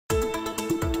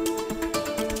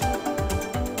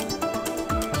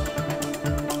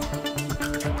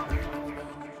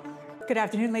Good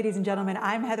afternoon, ladies and gentlemen.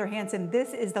 I'm Heather Hansen.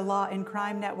 This is the Law and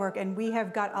Crime Network, and we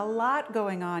have got a lot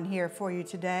going on here for you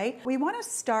today. We want to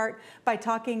start by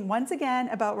talking once again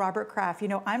about Robert Kraft. You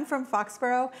know, I'm from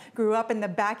Foxborough, grew up in the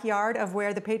backyard of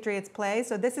where the Patriots play,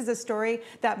 so this is a story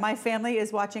that my family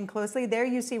is watching closely. There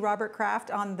you see Robert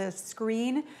Kraft on the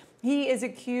screen. He is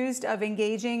accused of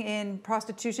engaging in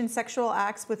prostitution, sexual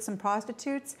acts with some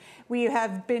prostitutes. We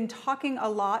have been talking a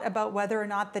lot about whether or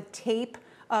not the tape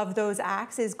of those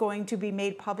acts is going to be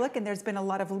made public, and there's been a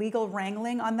lot of legal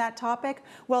wrangling on that topic.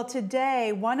 Well,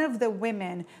 today, one of the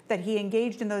women that he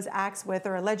engaged in those acts with,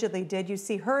 or allegedly did, you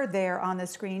see her there on the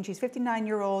screen. She's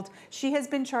 59-year-old. She has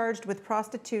been charged with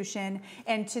prostitution,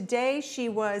 and today she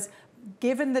was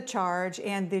given the charge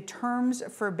and the terms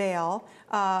for bail.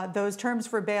 Those terms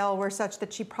for bail were such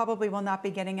that she probably will not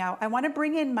be getting out. I want to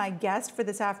bring in my guest for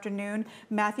this afternoon,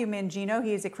 Matthew Mangino.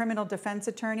 He is a criminal defense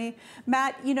attorney.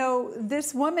 Matt, you know,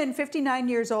 this woman, 59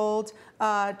 years old,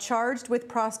 charged with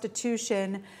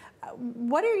prostitution.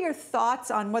 What are your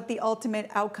thoughts on what the ultimate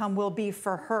outcome will be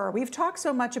for her? We've talked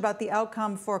so much about the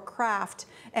outcome for Kraft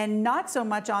and not so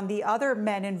much on the other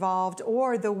men involved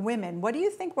or the women. What do you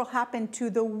think will happen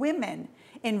to the women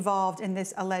involved in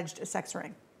this alleged sex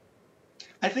ring?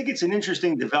 I think it's an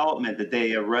interesting development that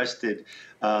they arrested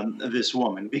this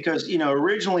woman because, you know,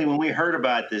 originally when we heard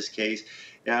about this case,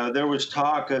 there was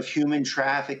talk of human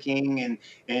trafficking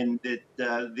and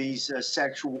that these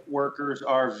sexual workers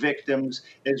are victims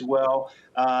as well,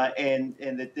 and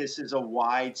that this is a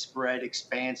widespread,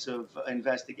 expansive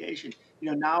investigation.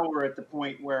 You know, now we're at the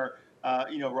point where,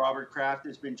 you know, Robert Kraft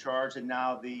has been charged, and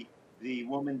now the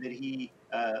woman that he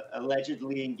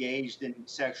allegedly engaged in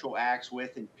sexual acts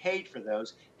with and paid for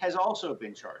those has also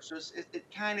been charged. So it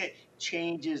kind of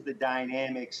changes the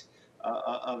dynamics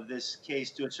of this case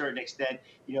to a certain extent.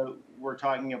 You know, we're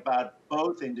talking about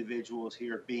both individuals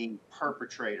here being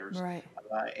perpetrators, right?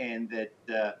 And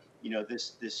that you know,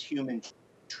 this human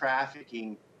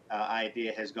trafficking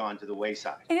idea has gone to the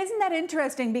wayside. And isn't that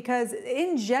interesting? Because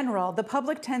in general, the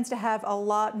public tends to have a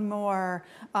lot more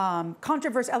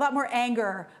controversy, a lot more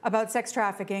anger about sex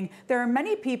trafficking. There are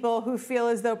many people who feel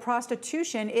as though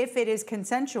prostitution, if it is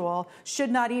consensual, should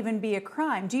not even be a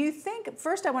crime. Do you think,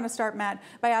 first I want to start, Matt,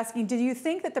 by asking, do you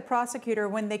think that the prosecutor,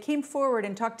 when they came forward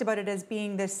and talked about it as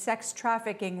being this sex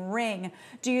trafficking ring,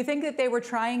 do you think that they were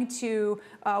trying to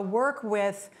work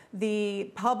with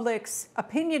the public's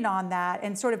opinion on that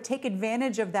and sort of take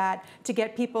advantage of that to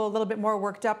get people a little bit more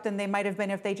worked up than they might have been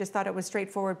if they just thought it was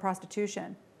straightforward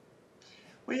prostitution?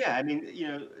 Well, yeah, I mean, you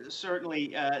know,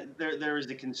 certainly there is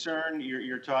the concern.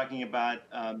 You're talking about,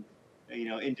 you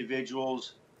know,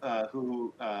 individuals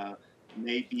who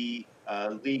may be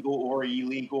legal or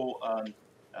illegal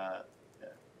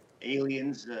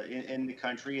aliens in the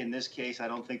country. In this case, I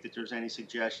don't think that there's any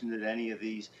suggestion that any of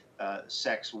these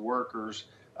sex workers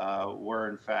were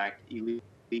in fact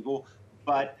illegal.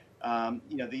 But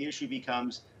you know, the issue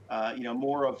becomes, you know,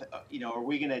 more of, you know, are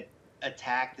we going to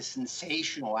attack the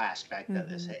sensational aspect of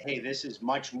this? Hey, this is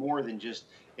much more than just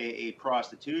a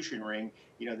prostitution ring.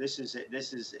 You know, this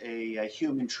is a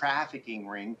human trafficking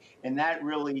ring, and that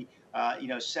really, you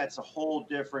know, sets a whole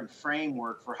different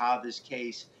framework for how this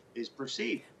case is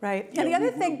perceived. Right. You And know, the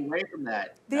other thing, away from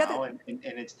that now, and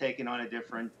it's taken on a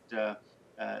different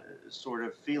sort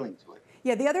of feeling to it.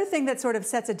 yeah, the other thing that sort of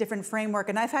sets a different framework,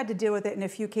 and I've had to deal with it in a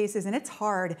few cases, and it's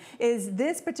hard, is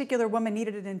this particular woman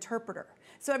needed an interpreter.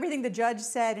 So everything the judge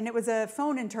said, and it was a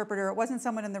phone interpreter, it wasn't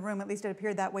someone in the room, at least it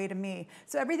appeared that way to me.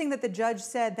 So everything that the judge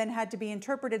said then had to be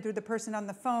interpreted through the person on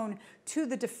the phone to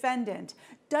the defendant.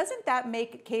 Doesn't that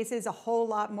make cases a whole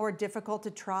lot more difficult to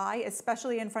try,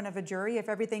 especially in front of a jury, if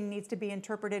everything needs to be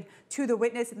interpreted to the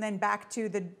witness and then back to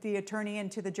the attorney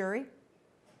and to the jury?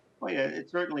 Well, yeah, it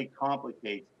certainly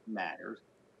complicates matters,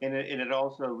 and it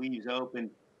also leaves open,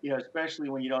 you know, especially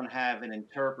when you don't have an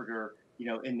interpreter, you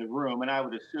know, in the room. And I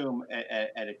would assume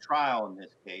at a trial in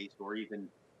this case, or even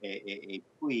a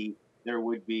plea, there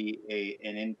would be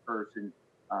an in-person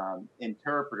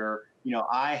interpreter. You know,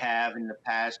 I have in the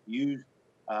past used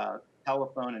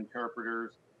telephone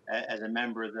interpreters as a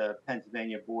member of the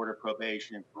Pennsylvania Board of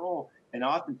Probation and Parole, and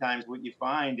oftentimes what you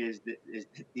find is that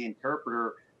the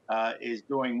interpreter is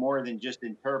doing more than just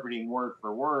interpreting word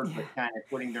for word, but kind of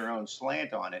putting their own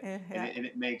slant on it. And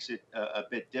it makes it a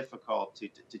bit difficult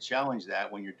to challenge that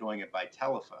when you're doing it by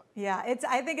telephone. Yeah,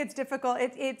 I think it's difficult.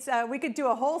 We could do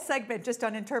a whole segment just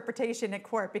on interpretation at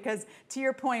court, because to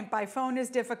your point, by phone is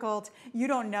difficult. You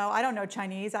don't know. I don't know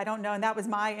Chinese. I don't know. And that was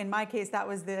in my case, that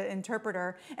was the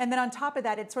interpreter. And then on top of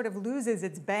that, it sort of loses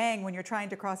its bang when you're trying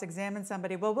to cross-examine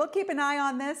somebody. Well, we'll keep an eye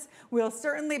on this. We'll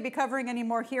certainly be covering any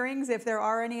more hearings if there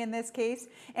are any testimony in this case.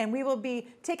 And we will be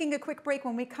taking a quick break.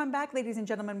 When we come back, ladies and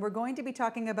gentlemen, we're going to be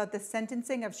talking about the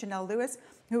sentencing of Chanel Lewis,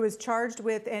 who was charged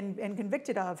with and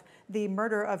convicted of the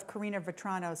murder of Karina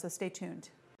Vetrano. So stay tuned.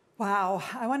 Wow.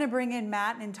 I want to bring in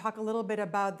Matt and talk a little bit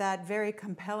about that very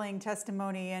compelling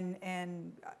testimony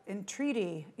and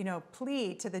entreaty,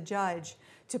 plea to the judge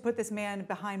to put this man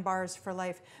behind bars for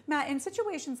life. Matt, in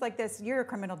situations like this, you're a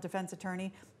criminal defense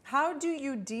attorney. How do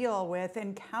you deal with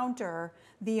and counter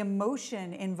the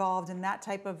emotion involved in that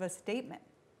type of a statement?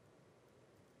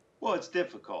 Well, it's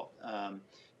difficult.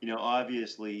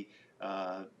 Obviously,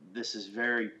 this is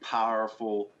very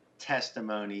powerful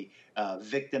testimony.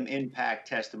 Victim impact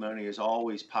testimony is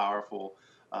always powerful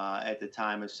at the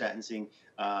time of sentencing.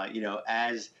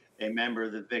 As a member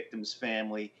of the victim's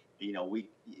family,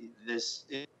 this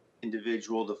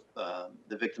individual,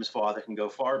 the victim's father, can go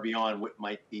far beyond what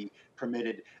might be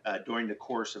permitted during the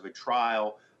course of a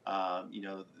trial.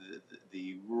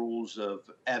 The rules of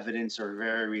evidence are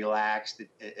very relaxed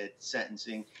at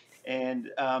sentencing,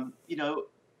 and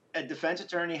a defense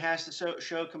attorney has to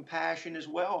show compassion as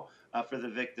well for the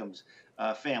victim's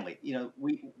family.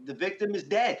 The victim is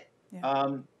dead,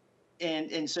 Yeah.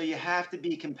 and so you have to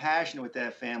be compassionate with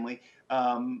that family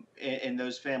and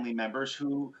those family members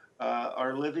who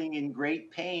are living in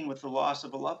great pain with the loss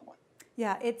of a loved one.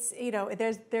 Yeah, it's,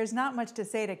 there's not much to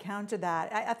say to counter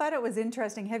that. I thought it was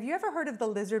interesting. Have you ever heard of the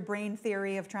lizard brain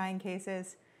theory of trying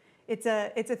cases? It's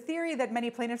a theory that many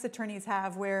plaintiffs' attorneys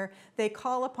have where they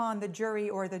call upon the jury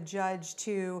or the judge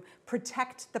to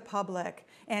protect the public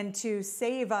and to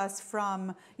save us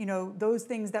from, those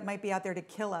things that might be out there to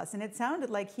kill us. And it sounded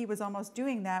like he was almost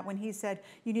doing that when he said,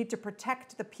 you need to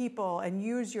protect the people and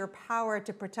use your power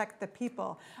to protect the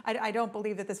people. I don't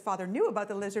believe that this father knew about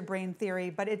the lizard brain theory,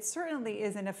 but it certainly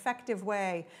is an effective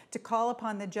way to call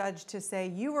upon the judge to say,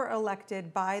 you were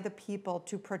elected by the people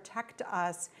to protect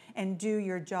us and do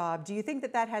your job. Do you think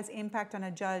that that has impact on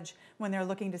a judge when they're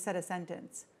looking to set a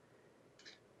sentence?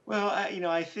 Well,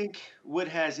 I think what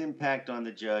has impact on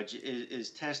the judge is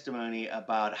testimony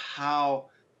about how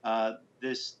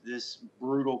this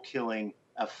brutal killing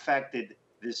affected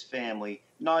this family,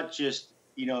 not just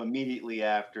immediately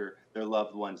after their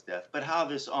loved one's death, but how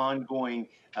this ongoing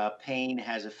pain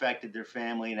has affected their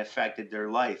family and affected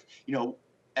their life.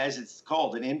 As it's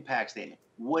called, an impact statement.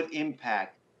 What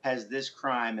impact has this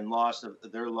crime and loss of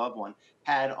their loved one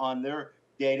had on their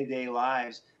day-to-day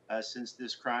lives since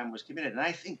this crime was committed? And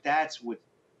I think that's what's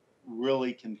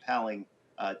really compelling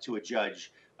to a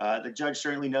judge. The judge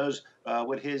certainly knows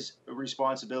what his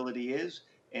responsibility is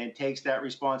and takes that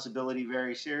responsibility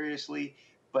very seriously.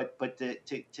 But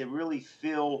to really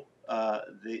feel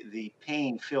the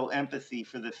pain, feel empathy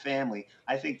for the family,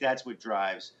 I think that's what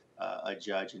drives a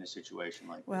judge in a situation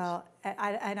like this. Well,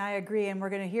 I agree, and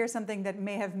we're going to hear something that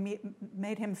may have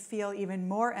made him feel even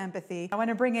more empathy. I want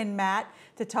to bring in Matt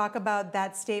to talk about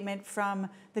that statement from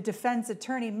the defense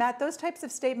attorney. Matt, those types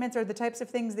of statements are the types of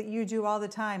things that you do all the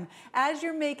time. As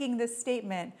you're making this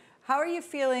statement, how are you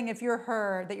feeling if you're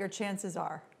her that your chances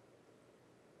are?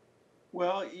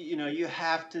 Well, you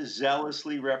have to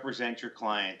zealously represent your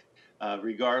client,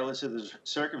 regardless of the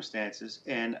circumstances,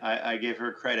 and I give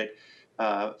her credit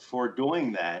for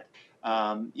doing that.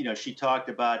 She talked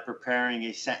about preparing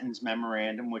a sentence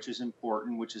memorandum, which is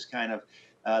important, which is kind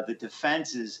of the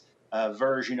defense's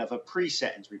version of a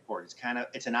pre-sentence report.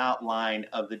 It's an outline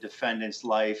of the defendant's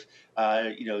life.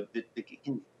 That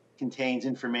contains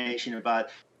information about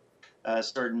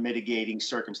certain mitigating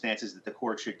circumstances that the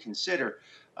court should consider.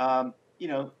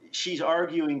 She's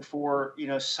arguing for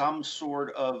some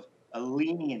sort of a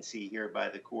leniency here by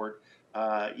the court.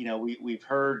 We've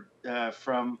heard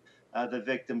from the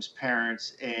victim's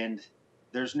parents, and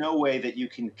there's no way that you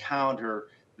can counter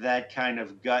that kind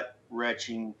of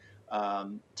gut-wrenching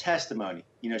testimony.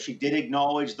 She did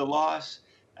acknowledge the loss,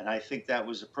 and I think that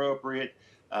was appropriate,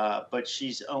 but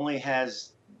she's only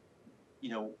has,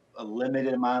 a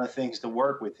limited amount of things to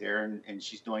work with here, and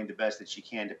she's doing the best that she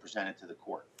can to present it to the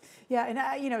court. Yeah,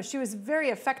 and she was very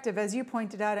effective, as you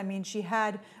pointed out. I mean, she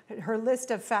had her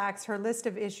list of facts, her list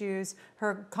of issues,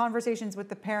 her conversations with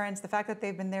the parents, the fact that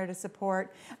they've been there to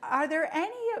support. Are there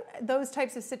any of those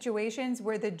types of situations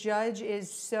where the judge is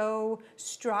so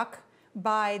struck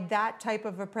by that type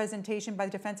of a presentation by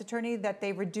the defense attorney that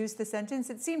they reduce the sentence?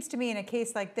 It seems to me in a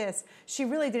case like this, she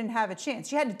really didn't have a chance.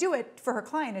 She had to do it for her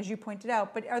client, as you pointed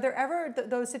out. But are there ever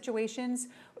those situations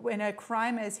in a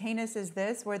crime as heinous as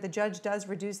this where the judge does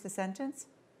reduce the sentence?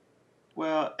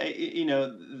 Well,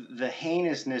 the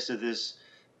heinousness of this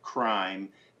crime,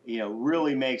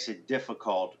 really makes it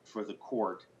difficult for the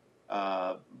court.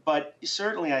 But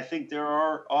certainly, I think there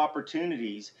are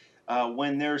opportunities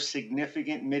when there's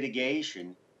significant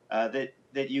mitigation that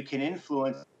you can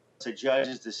influence a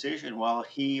judge's decision while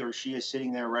he or she is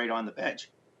sitting there right on the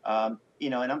bench. And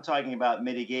I'm talking about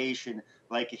mitigation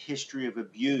like a history of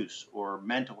abuse or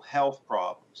mental health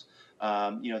problems,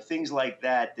 things like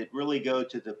that really go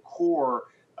to the core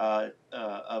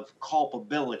of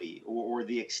culpability or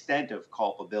the extent of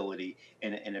culpability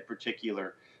in a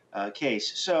particular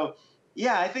case. So,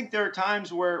 yeah, I think there are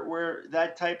times where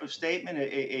that type of statement,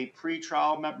 a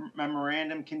pretrial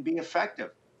memorandum, can be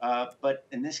effective. But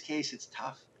in this case, it's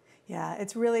tough. Yeah,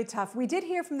 it's really tough. We did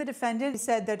hear from the defendant. He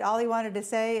said that all he wanted to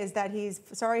say is that he's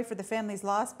sorry for the family's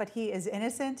loss, but he is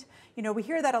innocent. We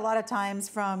hear that a lot of times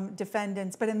from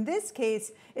defendants, but in this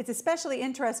case, it's especially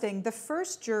interesting. The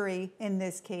first jury in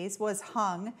this case was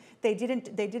hung. They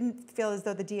didn't feel as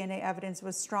though the DNA evidence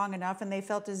was strong enough, and they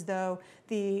felt as though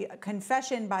the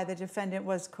confession by the defendant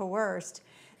was coerced.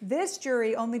 This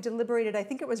jury only deliberated, I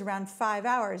think it was around 5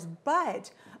 hours, but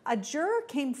a juror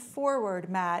came forward,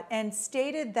 Matt, and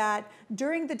stated that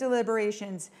during the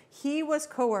deliberations, he was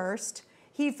coerced.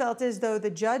 He felt as though the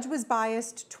judge was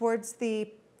biased towards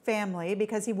the family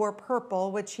because he wore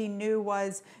purple, which he knew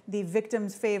was the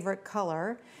victim's favorite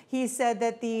color. He said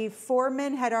that the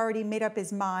foreman had already made up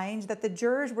his mind, that the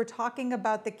jurors were talking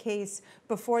about the case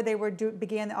before they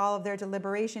began all of their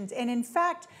deliberations. And in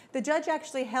fact, the judge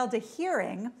actually held a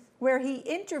hearing where he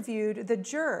interviewed the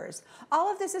jurors.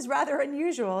 All of this is rather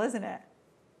unusual, isn't it?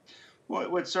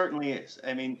 Well, it certainly is.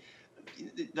 I mean,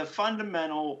 the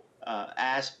fundamental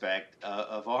aspect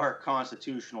of our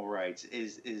constitutional rights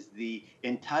is the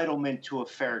entitlement to a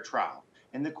fair trial.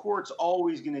 And the court's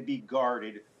always going to be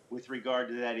guarded with regard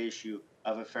to that issue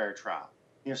of a fair trial.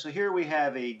 So here we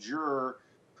have a juror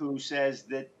who says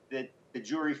that the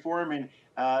jury foreman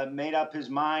made up his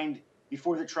mind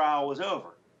before the trial was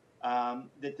over,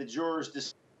 that the jurors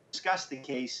discussed the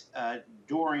case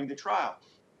during the trial.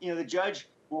 The judge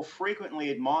will frequently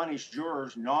admonish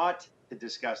jurors not to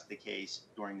discuss the case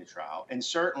during the trial, and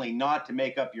certainly not to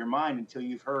make up your mind until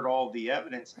you've heard all the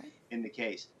evidence in the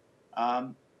case.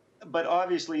 But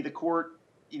obviously, the court,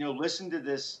 listened to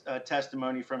this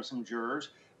testimony from some jurors,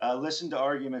 listened to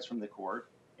arguments from the court,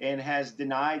 and has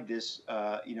denied this,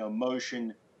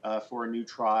 motion for a new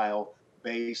trial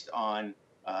based on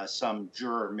some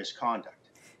juror misconduct.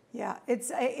 Yeah,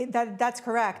 that's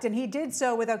correct. And he did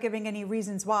so without giving any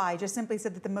reasons why, just simply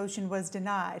said that the motion was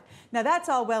denied. Now, that's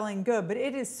all well and good, but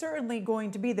it is certainly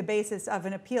going to be the basis of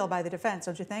an appeal by the defense,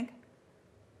 don't you think?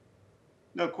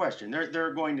 No question. There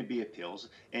are going to be appeals.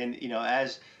 And,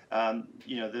 as,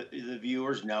 the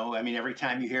viewers know, I mean, every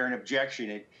time you hear an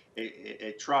objection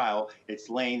at trial, it's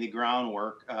laying the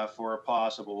groundwork for a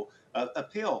possible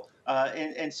appeal.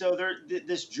 And so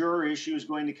this juror issue is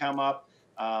going to come up.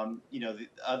 The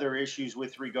other issues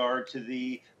with regard to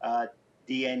the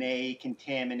DNA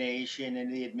contamination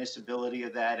and the admissibility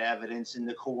of that evidence and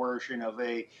the coercion of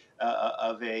a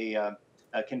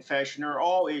confession are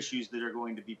all issues that are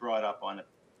going to be brought up on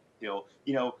appeal.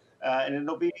 And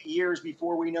it'll be years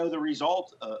before we know the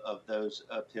result of those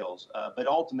appeals. But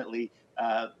ultimately,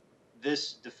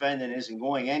 this defendant isn't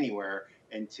going anywhere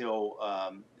until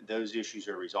those issues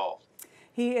are resolved.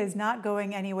 He is not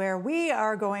going anywhere. We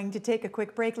are going to take a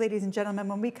quick break, ladies and gentlemen.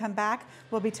 When we come back,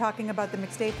 we'll be talking about the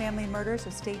McStay family murder, so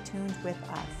stay tuned with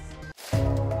us.